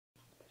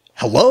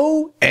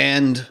Hello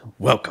and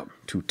welcome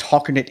to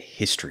Talkernate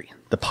History,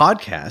 the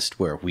podcast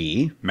where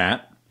we,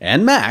 Matt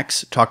and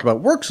Max, talk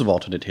about works of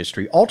alternate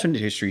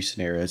history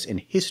scenarios,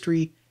 and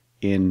history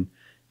in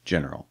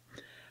general.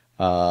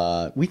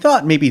 We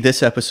thought maybe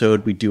this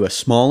episode we'd do a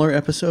smaller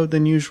episode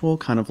than usual,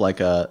 kind of like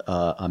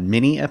a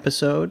mini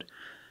episode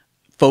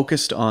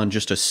focused on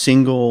just a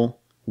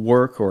single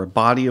work or a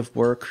body of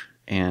work.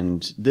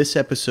 And this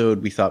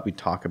episode we thought we'd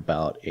talk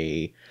about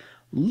a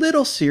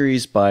little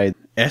series by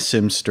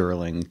S.M.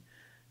 Stirling,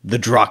 the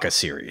Draka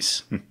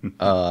series.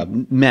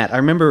 Matt, I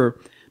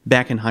remember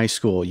back in high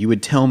school, you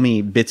would tell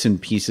me bits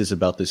and pieces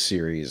about this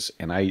series,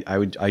 and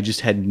I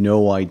just had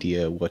no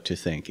idea what to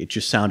think. It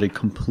just sounded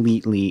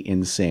completely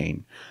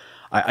insane.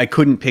 I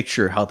couldn't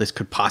picture how this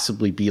could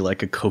possibly be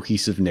like a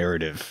cohesive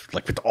narrative,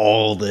 like with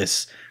all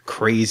this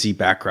crazy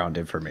background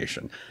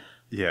information.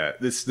 Yeah,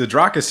 the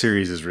Draka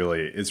series is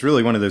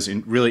really one of those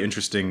really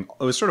interesting.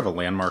 It was sort of a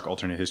landmark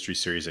alternate history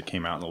series that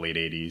came out in the late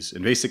 80s.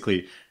 And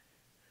basically,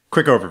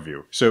 quick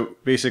overview. So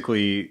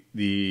basically,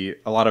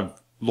 a lot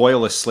of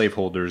loyalist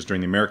slaveholders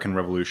during the American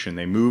Revolution,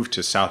 they moved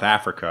to South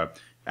Africa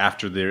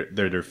after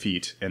their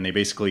defeat, and they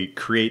basically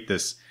create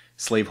this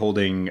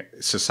slaveholding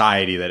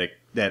society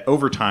that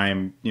over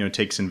time,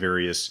 takes in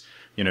various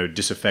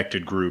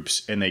disaffected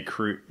groups, and they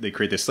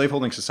create this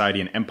slaveholding society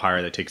and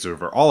empire that takes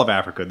over all of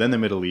Africa, then the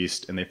Middle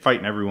East, and they fight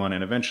in everyone,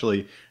 and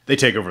eventually they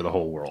take over the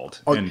whole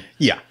world. Oh, and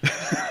yeah,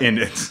 and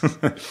it's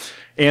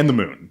and the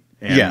moon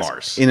and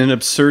Mars in an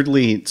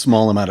absurdly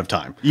small amount of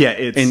time. Yeah,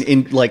 it's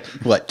in like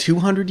what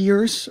 200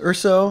 years or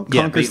so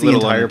conquers the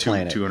entire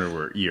planet.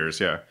 200 years,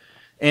 yeah.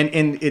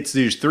 And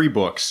there's 3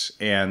 books,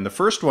 and the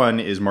first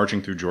one is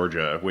Marching Through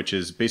Georgia, which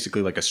is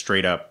basically like a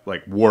straight up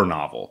like war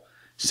novel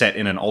set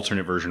in an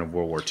alternate version of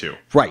World War II.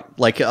 Right.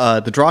 Like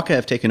the Draka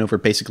have taken over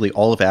basically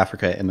all of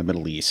Africa and the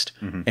Middle East,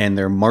 and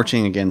they're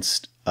marching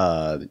against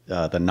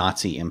the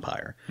Nazi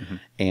Empire.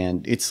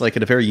 And it's like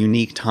at a very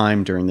unique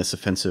time during this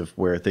offensive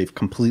where they've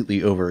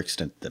completely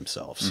overextended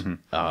themselves.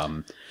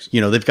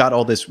 They've got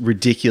all this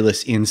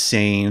ridiculous,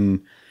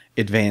 insane,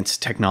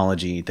 advanced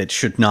technology that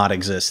should not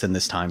exist in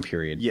this time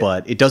period. Yeah.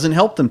 But it doesn't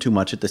help them too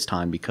much at this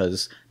time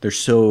because they're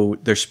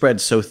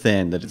spread so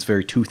thin that it's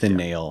very tooth and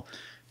nail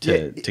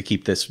to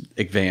keep this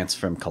advance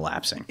from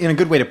collapsing. And a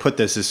good way to put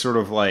this is sort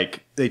of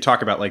like they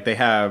talk about like they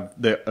have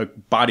the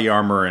body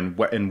armor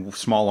and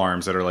small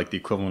arms that are like the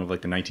equivalent of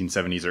like the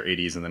 1970s or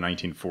 80s and the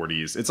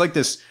 1940s. It's like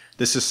this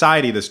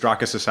society, this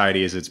Draka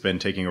society, as it's been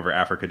taking over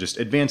Africa, just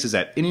advances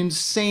at an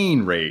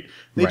insane rate.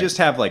 They just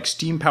have like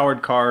steam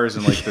powered cars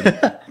and like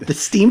the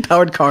steam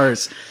powered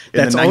cars.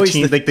 That's always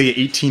like the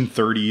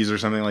 1830s or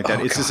something like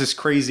that. Oh, it's just this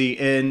crazy,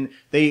 and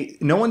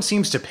no one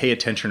seems to pay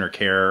attention or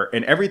care,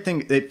 and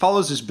everything it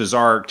follows this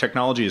bizarre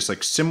technology is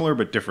like similar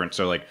but different.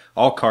 So like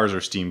all cars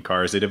are steam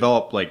cars. They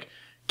develop like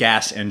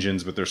gas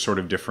engines, but they're sort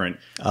of different.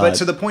 But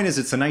so the point is,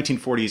 it's the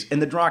 1940s,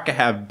 and the Draka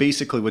have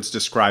basically what's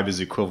described as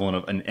the equivalent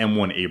of an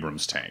M1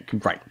 Abrams tank.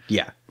 Right.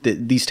 Yeah.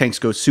 These tanks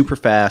go super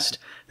fast.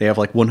 They have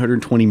like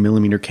 120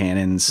 millimeter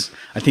cannons.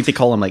 I think they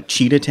call them like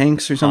cheetah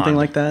tanks or something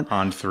like that.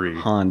 Hond 3.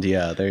 Hond,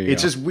 yeah. There you go.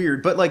 It's just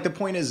weird. But like the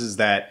point is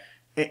that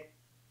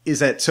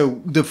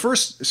so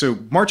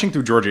Marching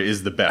Through Georgia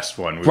is the best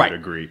one, we would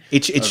agree.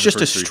 It's just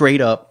a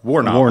straight up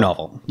war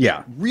novel.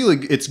 Yeah.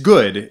 Really, it's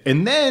good.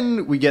 And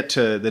then we get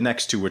to the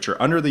next 2, which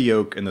are Under the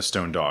Yoke and The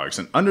Stone Dogs.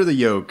 And Under the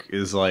Yoke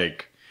is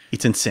like...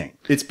 It's insane.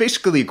 It's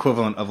basically the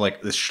equivalent of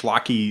like this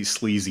schlocky,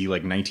 sleazy,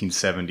 like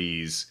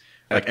 1970s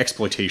like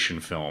exploitation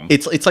film.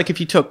 It's like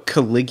if you took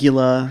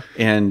Caligula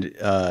and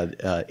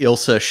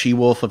Ilsa,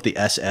 She-Wolf of the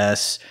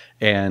SS,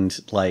 and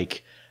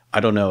like... I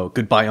don't know,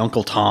 Goodbye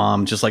Uncle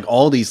Tom, just like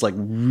all these like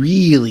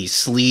really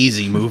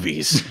sleazy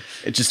movies.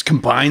 It just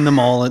combine them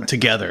all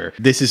together.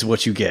 This is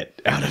what you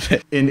get out of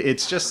it. And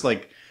it's just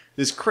like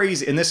this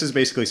crazy, and this is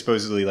basically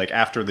supposedly like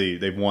after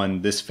they've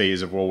won this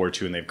phase of World War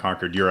II and they've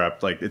conquered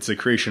Europe, like it's the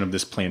creation of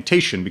this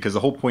plantation, because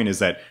the whole point is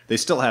that they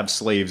still have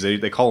slaves.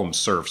 They call them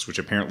serfs, which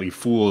apparently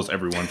fools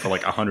everyone for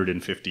like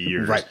 150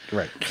 years.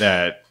 Right.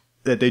 That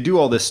they do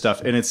all this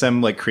stuff, and it's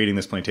them like creating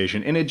this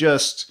plantation, and it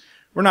just...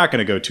 We're not going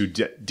to go too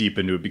deep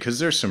into it because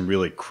there's some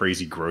really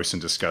crazy, gross,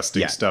 and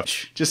disgusting stuff.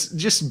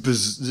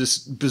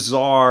 Just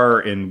bizarre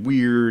and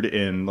weird,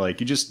 and like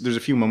there's a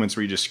few moments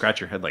where you just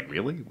scratch your head, like,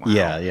 really? Wow.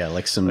 Yeah.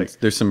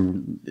 There's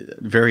some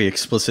very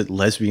explicit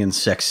lesbian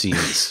sex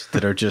scenes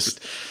that are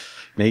just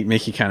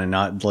make you kind of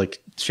not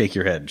like shake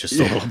your head just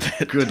a little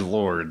bit. Good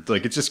Lord.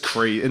 Like it's just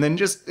crazy. And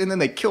then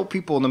they kill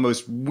people in the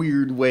most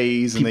weird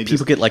ways, and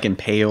people get like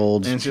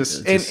impaled. And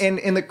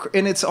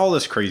and it's all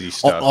this crazy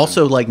stuff.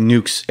 Also like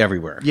nukes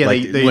everywhere. Yeah,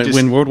 like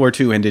when World War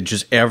II ended,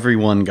 just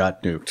everyone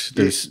got nuked.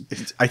 There's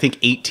I think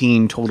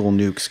 18 total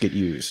nukes get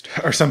used.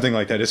 Or something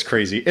like that. It's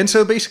crazy. And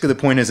so basically the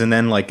point is, and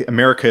then like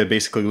America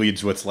basically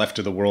leads what's left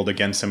of the world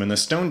against them. And the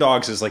Stone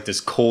Dogs is like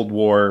this Cold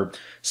War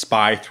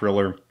spy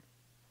thriller.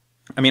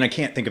 I mean, I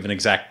can't think of an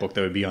exact book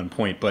that would be on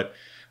point, but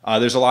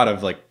there's a lot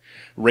of like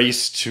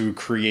race to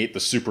create the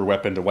super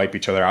weapon to wipe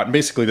each other out. And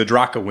basically the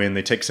Draka win,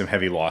 they take some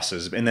heavy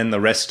losses. And then the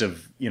rest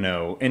of,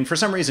 and for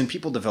some reason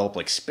people develop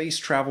like space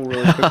travel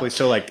really quickly.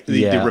 So like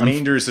the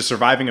remainders, the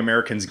surviving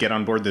Americans get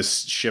on board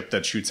this ship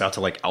that shoots out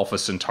to like Alpha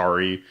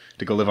Centauri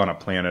to go live on a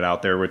planet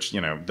out there, which,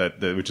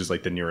 which is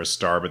like the nearest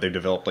star, but they've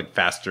developed like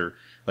faster,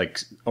 like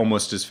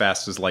almost as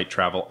fast as light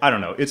travel. I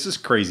don't know. It's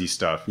just crazy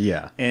stuff.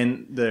 Yeah.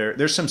 And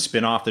there's some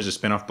spin-off. There's a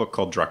spin-off book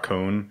called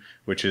Dracone,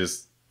 which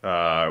is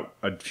a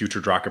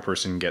future Draka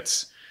person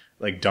gets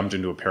like dumped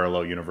into a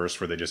parallel universe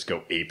where they just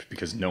go ape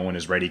because no one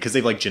is ready because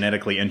they've like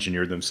genetically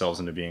engineered themselves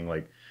into being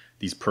like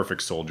these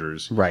perfect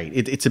soldiers. Right.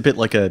 It's a bit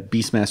like a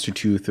Beastmaster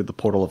 2 through the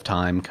portal of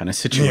time kind of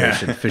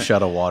situation. Yeah. Fish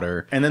out of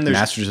water. And then there's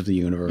Masters of the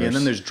Universe. Yeah, and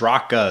then there's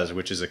Drakas,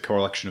 which is a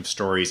collection of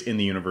stories in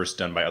the universe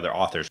done by other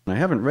authors. I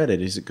haven't read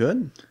it. Is it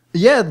good?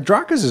 Yeah,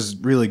 Drakas is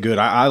really good.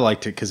 I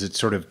liked it because it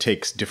sort of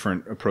takes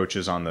different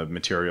approaches on the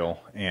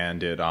material,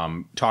 and it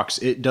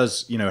it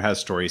has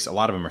stories. A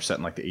lot of them are set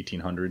in like the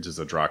 1800s as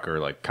the Draka are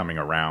like coming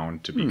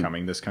around to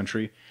becoming this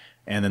country,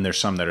 and then there's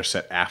some that are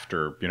set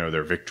after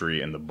their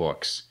victory in the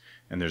books.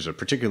 And there's a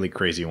particularly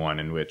crazy one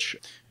in which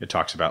it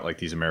talks about like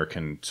these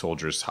American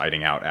soldiers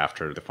hiding out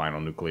after the final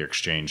nuclear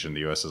exchange and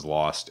the U.S. is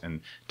lost,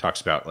 and talks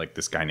about like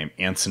this guy named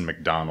Anson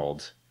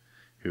McDonald,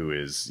 who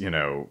is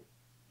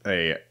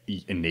a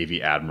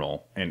Navy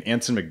admiral. And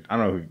Anson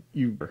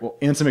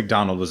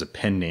McDonald was a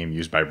pen name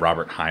used by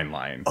Robert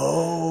Heinlein.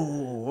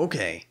 Oh,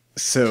 okay.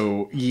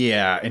 So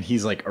yeah, and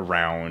he's like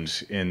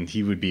around, and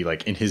he would be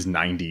like in his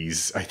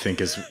 90s, I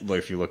think, is like,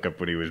 if you look up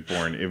when he was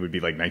born, it would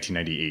be like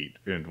 1998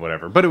 and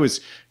whatever. But it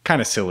was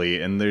kind of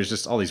silly, and there's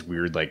just all these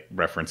weird like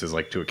references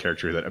like to a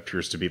character that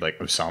appears to be like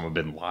Osama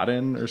bin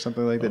Laden or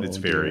something like that.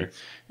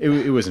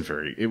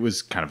 It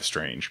was kind of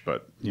strange,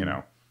 but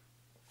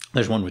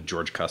there's one with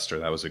George Custer.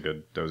 That was a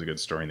good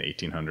story in the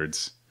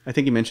 1800s. I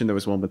think you mentioned there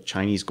was one with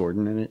Chinese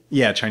Gordon in it.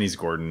 Yeah, Chinese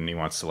Gordon. He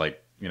wants to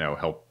like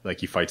help, like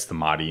he fights the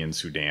Mahdi in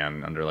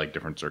Sudan under like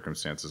different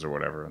circumstances or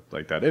whatever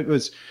like that. It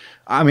was,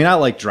 I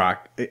like Drak.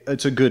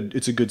 It's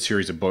a good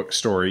series of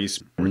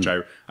stories, which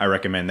I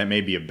recommend. That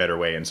may be a better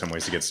way in some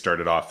ways to get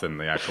started off than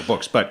the actual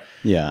books. But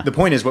yeah, the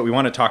point is what we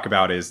want to talk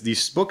about is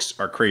these books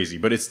are crazy,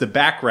 but it's the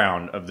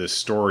background of the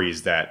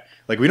stories that,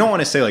 like, we don't want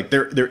to say like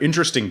they're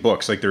interesting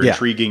books, like they're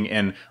intriguing,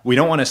 and we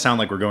don't want to sound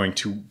like we're going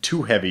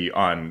too heavy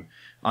on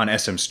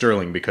S.M.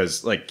 Stirling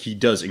because like he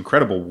does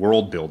incredible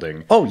world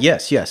building. Oh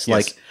yes.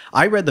 Like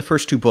I read the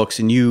first two books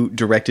and you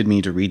directed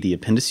me to read the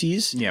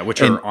appendices. Yeah,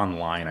 which are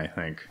online, I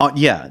think.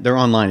 Yeah, they're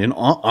online. And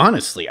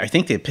honestly, I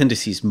think the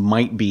appendices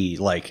might be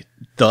like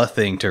the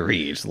thing to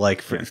read.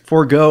 Like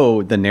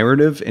forego the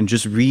narrative and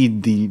just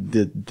read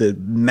the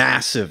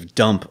massive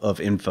dump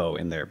of info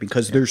in there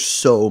because there's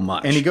so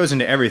much. And he goes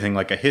into everything,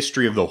 like a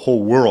history of the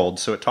whole world.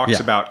 So it talks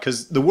about,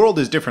 because the world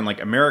is different.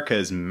 Like America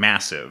is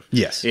massive.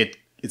 Yes.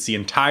 It's the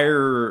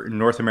entire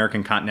North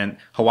American continent,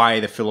 Hawaii,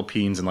 the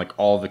Philippines, and like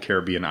all the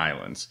Caribbean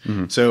islands.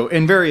 Mm-hmm. So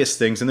in various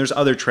things, and there's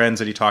other trends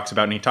that he talks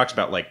about, and he talks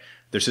about like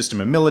their system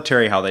of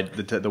military, how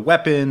the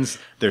weapons,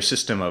 their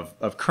system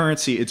of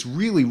currency. It's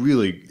really,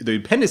 really, the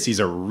appendices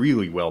are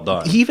really well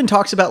done. He even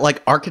talks about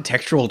like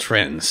architectural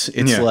trends.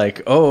 It's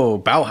like,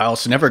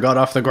 Bauhaus never got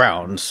off the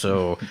ground,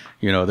 so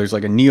there's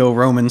like a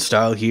neo-Roman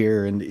style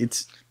here, and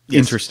it's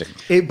interesting.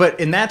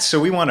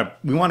 So we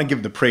want to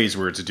give the praise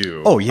where it's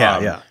due. Oh yeah,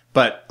 yeah.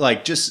 But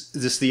like just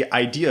the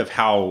idea of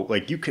how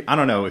like you could, I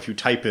don't know, if you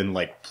type in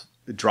like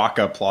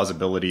Draka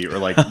plausibility or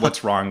like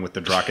what's wrong with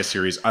the Draka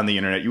series on the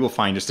internet, you will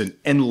find just an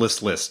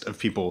endless list of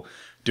people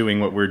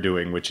doing what we're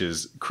doing, which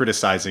is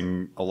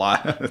criticizing a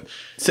lot.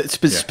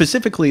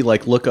 Specifically,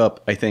 like look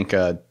up, I think,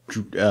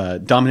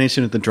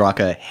 Domination of the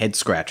Draka head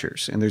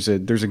scratchers, and there's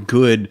a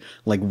good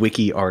like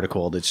wiki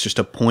article that's just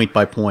a point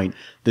by point.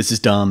 This is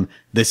dumb.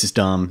 This is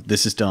dumb.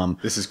 This is dumb.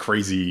 This is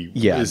crazy.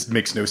 Yeah, this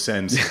makes no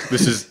sense.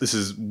 This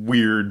is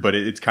weird, but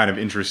it's kind of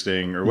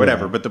interesting or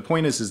whatever. Yeah. But the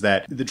point is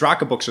that the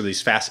Draka books are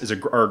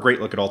are a great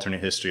look at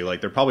alternate history.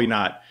 Like they're probably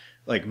not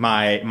like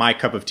my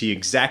cup of tea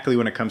exactly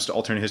when it comes to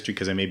alternate history,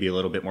 because I may be a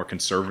little bit more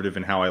conservative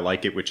in how I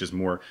like it, which is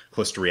more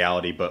close to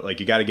reality. But like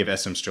you got to give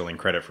S.M. Stirling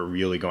credit for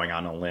really going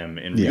on a limb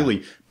and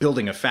really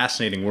building a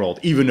fascinating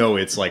world, even though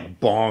it's like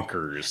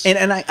bonkers.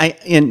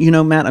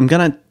 And Matt, I'm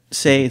gonna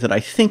say that I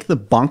think the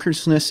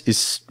bonkersness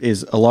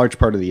is a large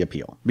part of the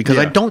appeal, because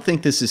I don't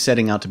think this is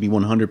setting out to be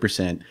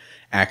 100%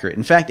 accurate.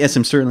 In fact,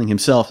 S.M. Stirling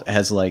himself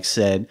has like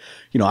said,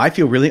 I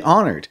feel really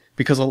honored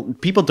because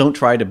people don't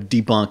try to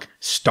debunk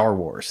Star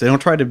Wars. They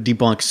don't try to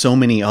debunk so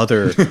many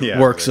other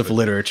works of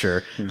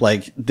literature.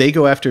 Like they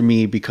go after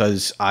me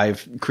because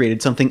I've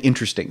created something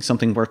interesting,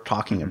 something worth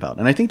talking about.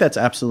 And I think that's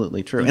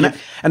absolutely true.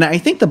 And I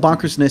think the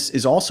bonkersness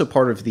is also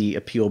part of the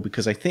appeal,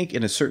 because I think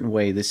in a certain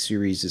way this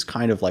series is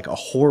kind of like a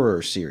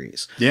horror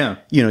series. Yeah.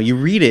 You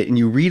read it and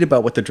you read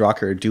about what the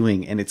Draka are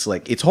doing, and it's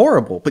like, it's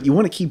horrible, but you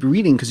want to keep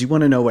reading because you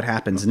want to know what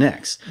happens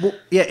next. Well,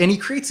 yeah, and he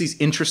creates these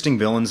interesting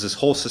villains, this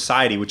whole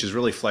society, which is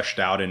really fleshed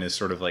out and is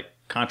sort of like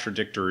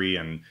contradictory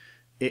and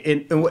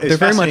They're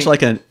very much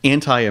like an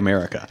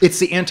anti-America. It's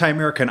the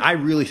anti-America, and I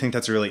really think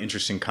that's a really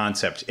interesting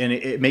concept. And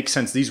it makes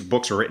sense. These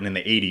books were written in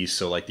the 80s,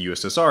 so like the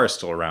USSR is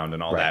still around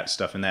and all that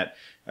stuff. And that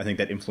I think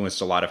that influenced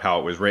a lot of how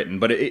it was written.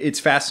 But it's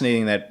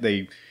fascinating that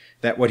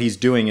what he's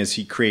doing is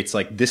he creates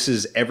like, this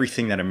is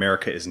everything that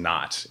America is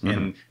not.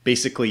 And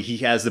basically he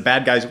has the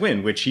bad guys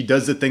win, which he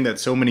does the thing that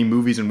so many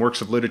movies and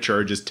works of literature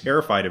are just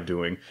terrified of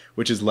doing,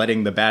 which is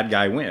letting the bad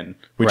guy win,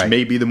 which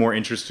may be the more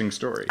interesting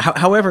story.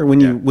 However,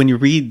 when you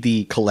read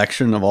the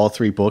collection of all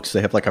three books, they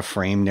have like a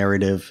frame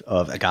narrative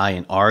of a guy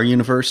in our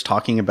universe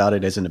talking about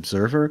it as an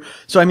observer.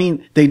 So, I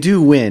mean, they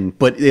do win,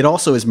 but it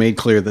also is made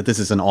clear that this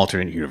is an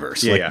alternate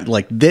universe.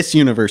 Like this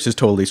universe is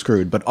totally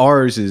screwed, but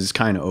ours is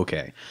kind of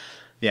okay.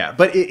 Yeah,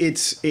 but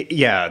that's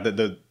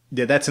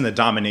in the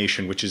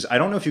Domination, which is, I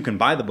don't know if you can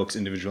buy the books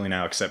individually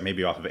now, except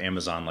maybe off of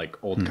Amazon,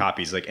 like old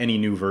copies, like any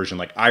new version.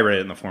 Like I read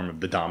it in the form of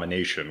the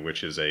Domination,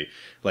 which is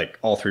like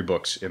all three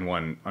books in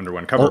under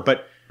one cover.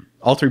 But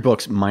all three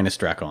books minus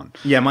Drakon.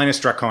 Yeah, minus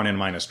Drakon and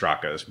minus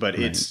Drakas, but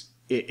it's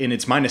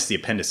minus the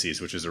appendices,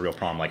 which is a real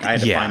problem. Like I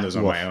had to find those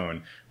on my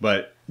own.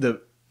 But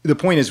the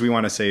point is we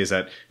want to say is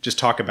that just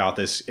talk about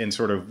this and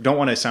sort of don't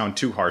want to sound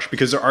too harsh,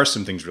 because there are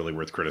some things really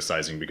worth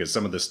criticizing, because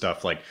some of this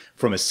stuff, like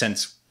from a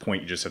sense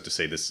point, you just have to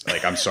say this,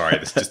 like, I'm sorry,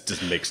 this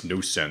just makes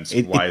no sense.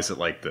 Why is it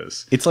like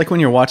this? It's like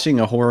when you're watching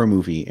a horror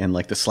movie and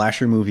like the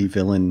slasher movie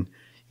villain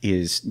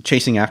is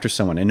chasing after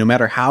someone, and no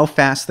matter how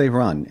fast they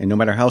run and no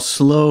matter how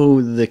slow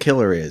the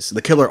killer is,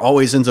 the killer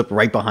always ends up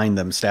right behind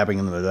them, stabbing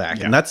them in the back.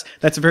 And that's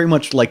very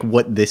much like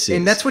what this is.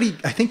 And that's what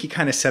I think he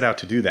kind of set out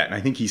to do that. And I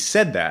think he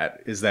said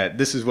that is that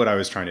this is what I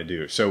was trying to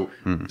do. So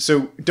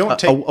don't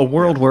take a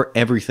world where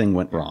everything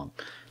went wrong.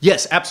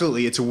 Yes,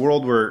 absolutely. It's a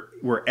world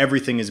where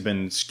everything has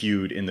been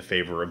skewed in the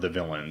favor of the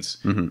villains.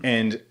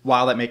 And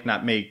while that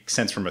make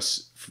sense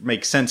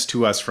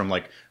to us from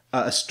like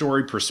a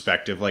story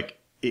perspective, like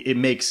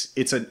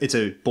it's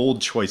a bold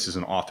choice as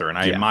an author, and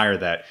I admire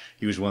that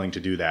he was willing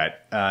to do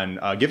that, and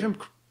give him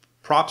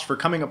props for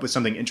coming up with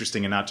something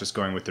interesting and not just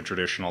going with the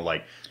traditional,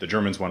 like the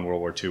Germans won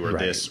World War II or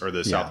this, or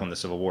the South won the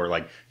Civil War.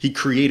 Like he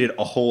created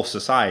a whole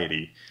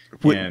society,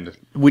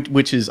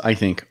 which is, I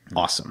think,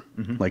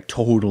 awesome, like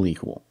totally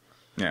cool.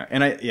 Yeah,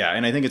 and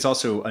I think it's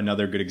also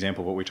another good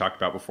example of what we talked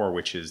about before,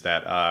 which is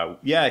that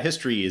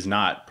history is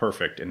not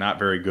perfect and not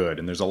very good,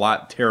 and there's a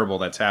lot terrible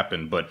that's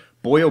happened, but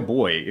boy, oh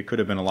boy, it could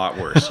have been a lot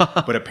worse.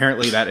 But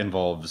apparently that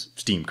involves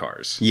steam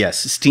cars. Yes,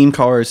 steam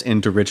cars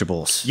and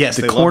dirigibles. Yes,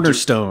 the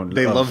cornerstone.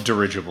 They love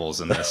dirigibles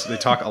in this. They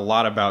talk a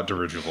lot about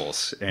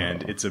dirigibles,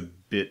 and it's a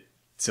bit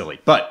silly,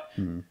 but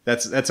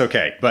that's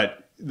okay.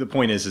 But the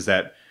point is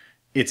that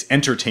it's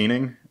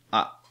entertaining.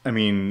 I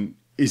mean,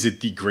 is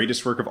it the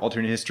greatest work of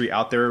alternate history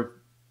out there?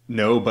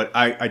 No, but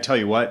I tell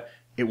you what,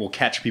 it will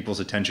catch people's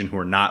attention who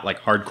are not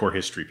like hardcore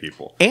history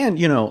people. And,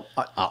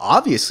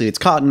 obviously it's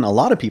caught in a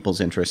lot of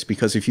people's interest,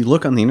 because if you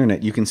look on the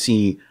internet, you can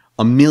see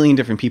a million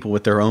different people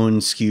with their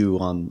own skew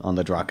on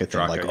the Draka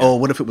thing. Oh,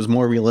 what if it was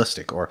more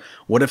realistic? Or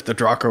what if the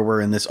Draka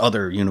were in this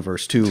other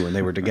universe too and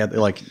they were together?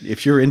 Like,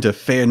 if you're into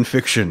fan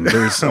fiction,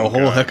 there's a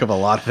whole heck of a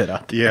lot of it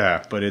out there.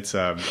 Yeah, but it's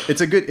a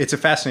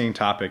fascinating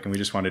topic, and we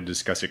just wanted to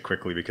discuss it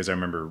quickly because I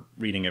remember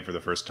reading it for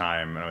the first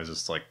time and I was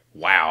just like,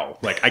 wow.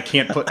 Like, I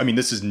can't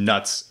this is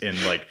nuts, and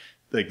like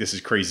this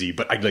is crazy,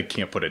 but I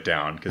can't put it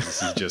down because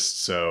this is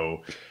just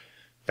so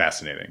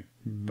fascinating.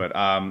 But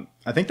I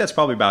think that's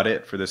probably about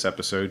it for this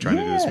episode, trying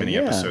to do this mini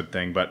episode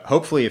thing. But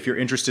hopefully, if you're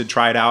interested,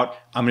 try it out.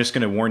 I'm just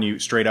going to warn you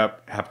straight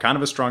up, have kind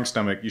of a strong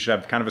stomach. You should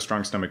have kind of a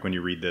strong stomach when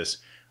you read this.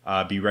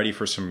 Be ready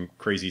for some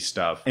crazy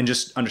stuff. And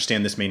just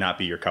understand this may not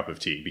be your cup of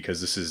tea,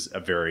 because this is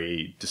a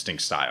very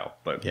distinct style.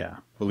 But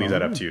we'll leave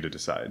that up to you to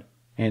decide.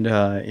 And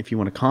if you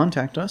want to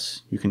contact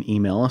us, you can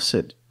email us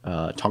at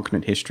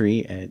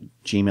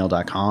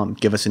talkernatehistory@gmail.com.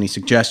 Give us any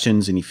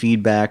suggestions, any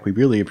feedback. We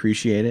really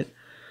appreciate it.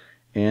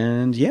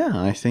 And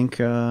I think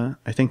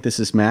this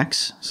is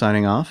Max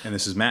signing off. And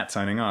this is Matt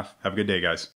signing off. Have a good day, guys.